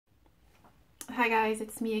Hi guys,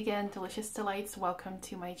 it's me again, Delicious Delights. Welcome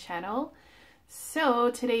to my channel. So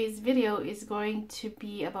today's video is going to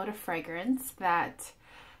be about a fragrance that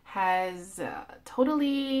has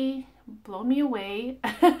totally blown me away.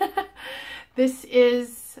 This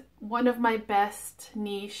is one of my best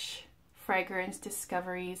niche fragrance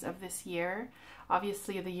discoveries of this year.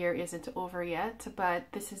 Obviously the year isn't over yet,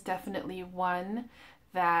 but this is definitely one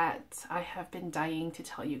that I have been dying to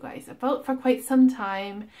tell you guys about for quite some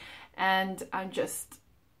time, and I'm just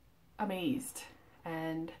amazed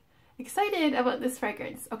and excited about this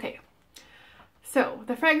fragrance. Okay, so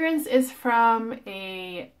the fragrance is from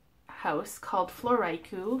a house called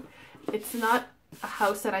Floraiku. It's not a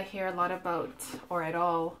house that I hear a lot about or at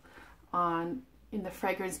all in the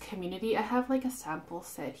fragrance community. I have like a sample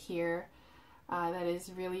set here that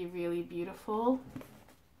is really beautiful.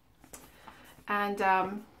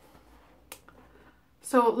 And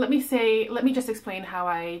so let me just explain how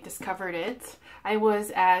I discovered it. I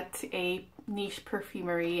was at a niche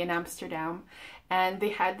perfumery in Amsterdam, and they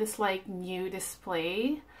had this like new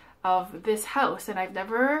display of this house, and I've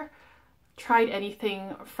never tried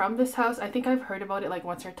anything from this house. I think I've heard about it like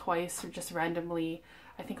once or twice, or just randomly,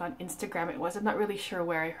 I think on Instagram it was. I'm not really sure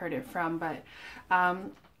where I heard it from, but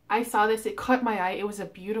I saw this, it caught my eye. It was a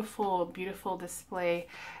beautiful display,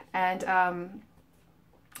 and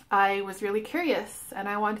I was really curious and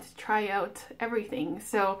I wanted to try out everything.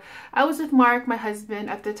 So I was with Mark, my husband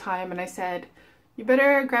at the time, and I said, you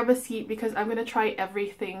better grab a seat because I'm gonna try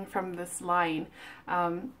everything from this line.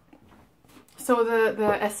 So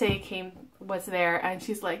the SA was there, and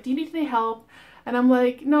she's like, do you need any help? And I'm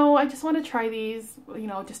like, no, I just want to try these, you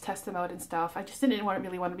know, just test them out and stuff. I just didn't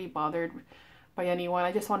really want to be bothered by anyone.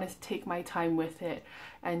 I just wanted to take my time with it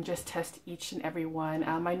and just test each and every one.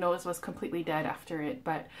 My nose was completely dead after it,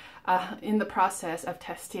 but in the process of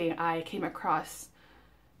testing, I came across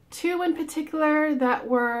two in particular that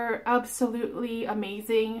were absolutely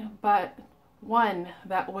amazing, but one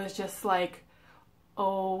that was just like,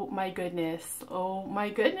 oh my goodness,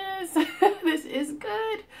 this is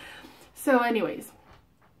good. So anyways,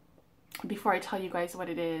 before I tell you guys what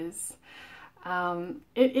it is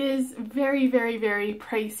very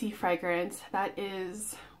pricey fragrance. That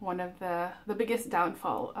is one of the biggest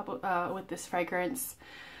downfall about with this fragrance.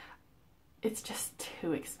 It's just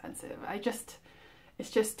too expensive.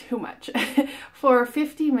 It's just too much. For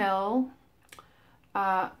 50 ml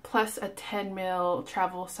plus a 10 ml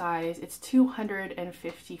travel size, it's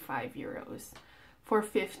 255 euros for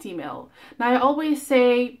 50 ml. Now I always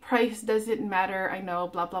say price doesn't matter, I know,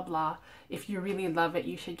 blah blah blah. If you really love it,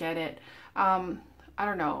 you should get it. I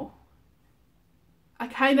don't know.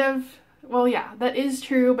 Well, yeah, that is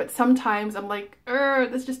true, but sometimes I'm like,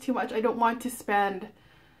 that's just too much. I don't want to spend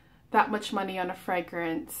that much money on a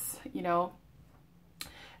fragrance, you know?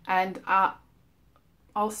 And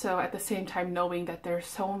also at the same time knowing that there's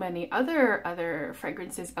so many other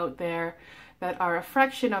fragrances out there that are a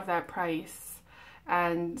fraction of that price,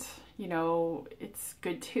 and you know, it's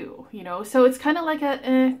good too, you know? So it's kind of like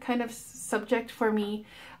a kind of subject for me.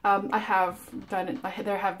 I have done it.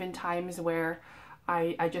 There have been times where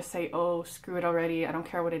I just say, oh, screw it already. I don't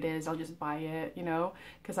care what it is. I'll just buy it, you know,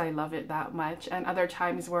 because I love it that much. And other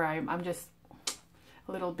times where I'm just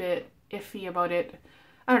a little bit iffy about it.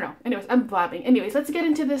 I don't know. Anyways, I'm blabbing. Anyways, let's get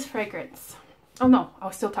into this fragrance. Oh no, I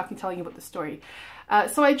was still telling you about the story.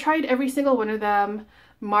 So I tried every single one of them.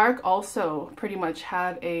 Mark also pretty much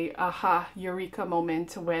had a aha eureka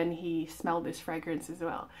moment when he smelled this fragrance as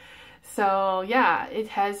well. So yeah, it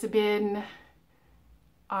has been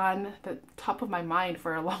on the top of my mind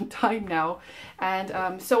for a long time now.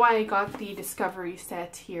 And so I got the Discovery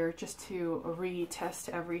set here just to retest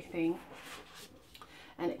everything.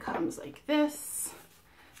 And it comes like this.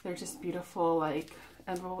 They're just beautiful, like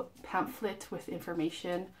envelope pamphlet with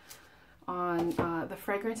information on the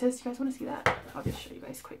fragrances. You guys want to see that? I'll just show you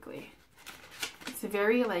guys quickly. It's a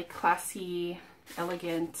very like classy,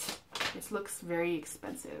 elegant. It looks very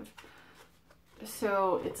expensive.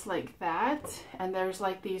 So it's like that, and there's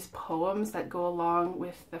like these poems that go along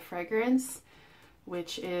with the fragrance,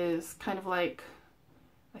 which is kind of like,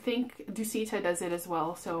 I think Dusita does it as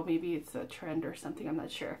well, so maybe it's a trend or something, I'm not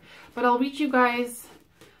sure. But I'll read you guys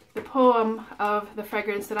the poem of the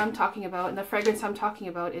fragrance that I'm talking about, and the fragrance I'm talking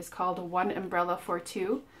about is called One Umbrella for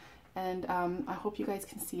Two. And I hope you guys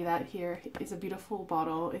can see that here. It's a beautiful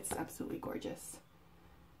bottle. It's absolutely gorgeous.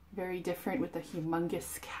 Very different with a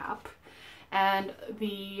humongous cap. And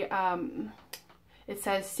it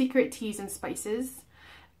says, secret teas and spices.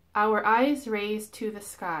 Our eyes raised to the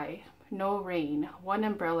sky. No rain. One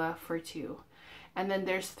umbrella for two. And then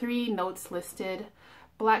there's 3 notes listed.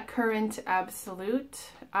 Blackcurrant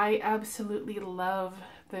Absolute. I absolutely love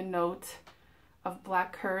the note of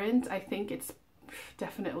blackcurrant. I think it's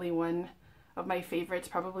definitely one of my favorites,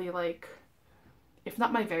 probably like, if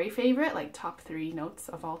not my very favorite, like top 3 notes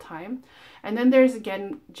of all time. And then there's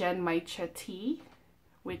again Genmaicha tea,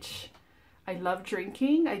 which I love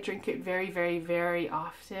drinking. I drink it very, very, very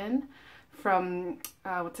often from,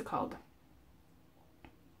 what's it called?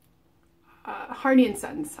 Harney &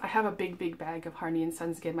 Sons. I have a big, big bag of Harney &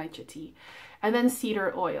 Sons Genmaicha tea. And then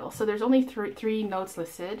cedar oil. So there's only 3 notes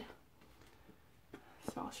listed.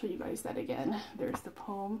 So I'll show you guys that again. There's the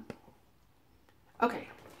poem. Okay,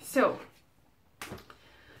 so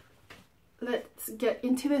let's get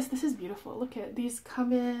into this. This is beautiful. Look at these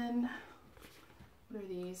come in. What are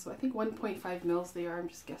these? So I think 1.5 mils they are, I'm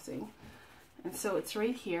just guessing. And so it's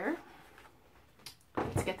right here.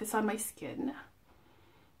 Let's get this on my skin.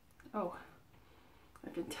 Oh,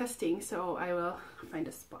 I've been testing, so I will find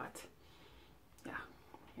a spot. Yeah,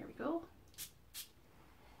 here we go.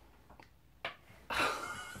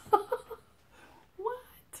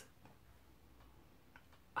 What?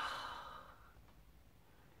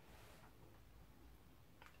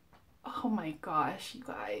 Oh my gosh, you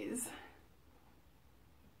guys.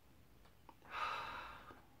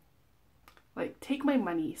 Like, take my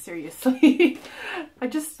money, seriously. I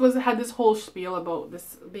just had this whole spiel about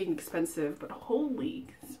this being expensive, but holy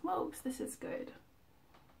smokes, this is good.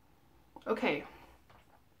 Okay.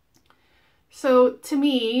 So, to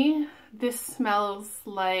me, this smells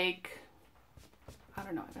like, I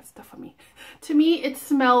don't know, I got stuff on me. To me, it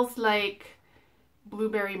smells like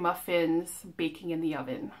blueberry muffins baking in the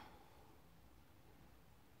oven.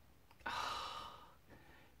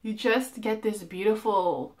 You just get this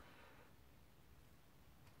beautiful,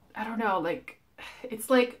 I don't know, like, it's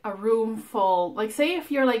like a room full, like say if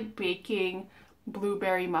you're like baking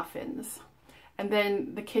blueberry muffins and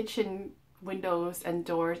then the kitchen windows and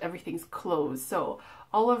doors, everything's closed. So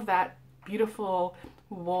all of that beautiful,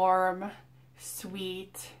 warm,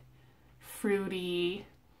 sweet, fruity,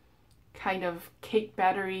 kind of cake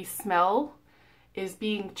battery smell is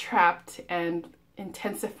being trapped and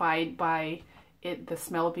intensified by the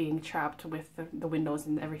smell being trapped with the windows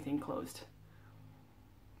and everything closed.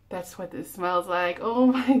 That's what this smells like. Oh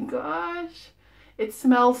my gosh. It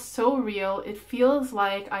smells so real. It feels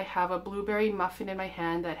like I have a blueberry muffin in my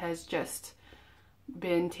hand that has just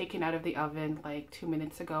been taken out of the oven like 2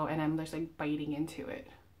 minutes ago and I'm just like biting into it.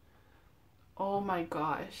 Oh my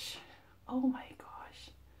gosh. Oh my gosh.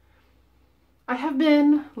 I have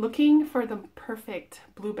been looking for the perfect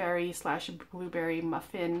blueberry/blueberry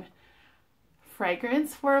muffin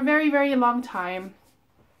fragrance for a very, very long time.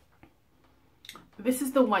 This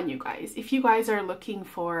is the one, you guys. If you guys are looking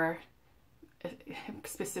for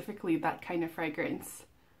specifically that kind of fragrance,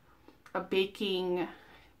 a baking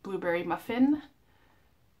blueberry muffin,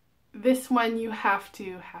 this one you have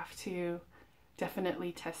to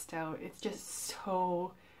definitely test out. It's just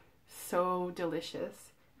so, so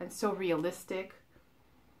delicious and so realistic.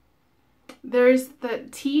 There's the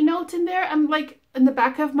tea note in there. I'm like, in the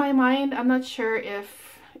back of my mind, I'm not sure if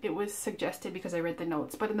it was suggested because I read the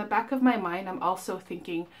notes, but in the back of my mind, I'm also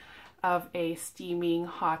thinking of a steaming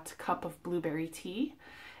hot cup of blueberry tea.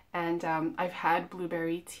 And I've had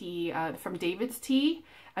blueberry tea from David's Tea.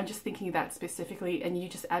 I'm just thinking that specifically, and you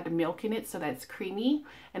just add milk in it so that it's creamy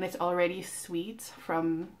and it's already sweet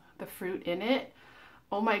from the fruit in it.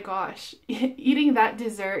 Oh my gosh, eating that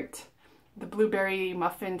dessert, the blueberry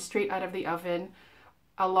muffin straight out of the oven,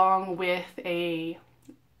 along with a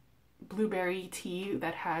blueberry tea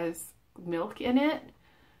that has milk in it.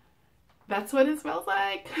 That's what it smells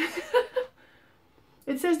like.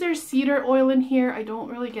 It says there's cedar oil in here. I don't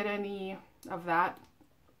really get any of that.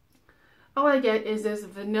 All I get is this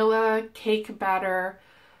vanilla cake batter,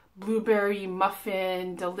 blueberry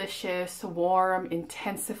muffin, delicious, warm,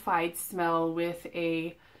 intensified smell with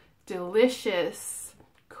a delicious,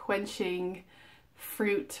 quenching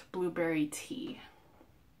fruit blueberry tea.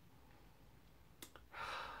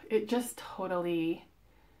 It just totally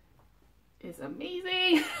is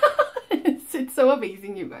amazing. It's so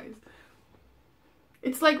amazing, you guys.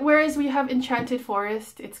 It's like, whereas we have Enchanted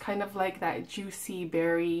Forest, it's kind of like that juicy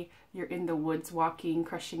berry. You're in the woods walking,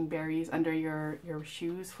 crushing berries under your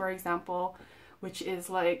shoes, for example, which is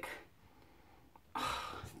like,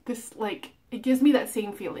 oh, this, like, it gives me that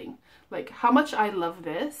same feeling. Like, how much I love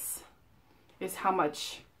this is how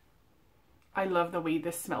much I love the way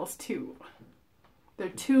this smells too. They're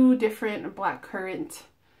 2 different blackcurrant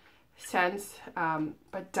scents,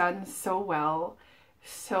 but done so well,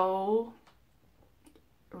 so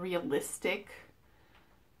realistic,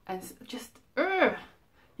 and just,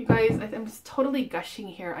 you You guys, I'm just totally gushing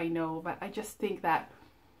here, I know, but I just think that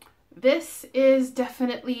this is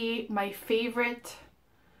definitely my favorite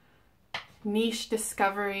niche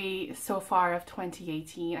discovery so far of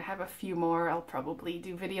 2018. I have a few more. I'll probably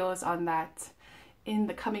do videos on that in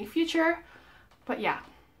the coming future. But yeah,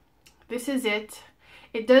 this is it.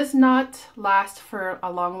 It does not last for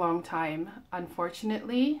a long time,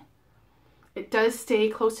 unfortunately. It does stay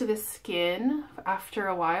close to the skin after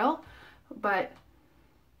a while, but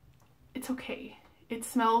it's okay. It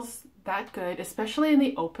smells that good, especially in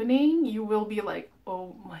the opening. You will be like,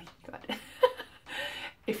 oh my god.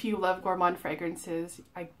 If you love gourmand fragrances,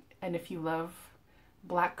 and if you love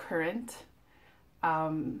black currant,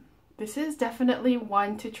 this is definitely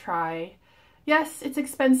one to try. Yes, it's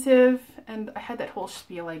expensive, and I had that whole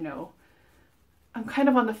spiel, I know. I'm kind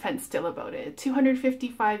of on the fence still about it.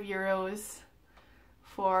 255 euros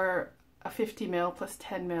for a 50 ml plus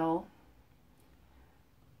 10 ml.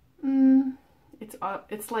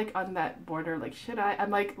 It's like on that border, like, should I?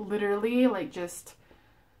 I'm like literally like just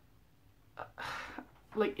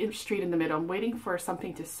like straight in the middle. I'm waiting for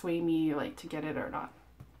something to sway me like to get it or not.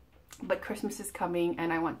 But Christmas is coming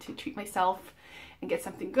and I want to treat myself and get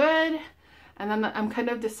something good. And then I'm kind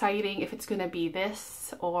of deciding if it's gonna be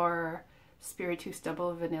this or Spiritus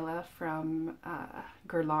Double Vanilla from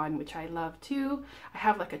Guerlain, which I love too. I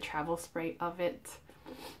have like a travel spray of it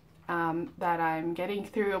that I'm getting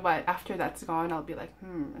through, but after that's gone, I'll be like,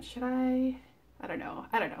 should I? I don't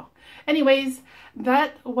know. Anyways,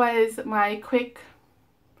 that was my quick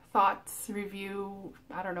thoughts review,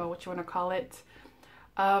 I don't know what you want to call it,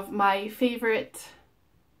 of my favorite,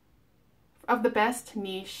 of the best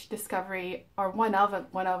niche discovery, or one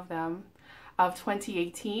of them of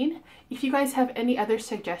 2018. If you guys have any other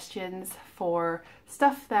suggestions for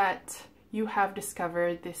stuff that you have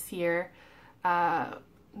discovered this year,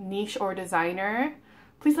 niche or designer,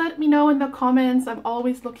 please let me know in the comments. I'm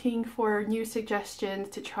always looking for new suggestions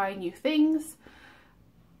to try new things.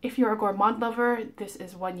 If you're a gourmand lover, this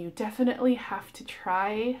is one you definitely have to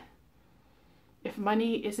try. If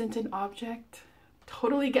money isn't an object,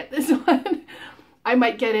 totally get this one. I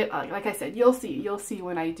might get it, like I said, you'll see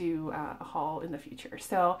when I do a haul in the future.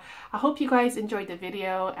 So I hope you guys enjoyed the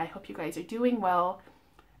video. I hope you guys are doing well.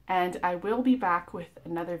 And I will be back with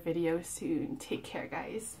another video soon. Take care,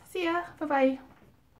 guys. See ya. Bye-bye.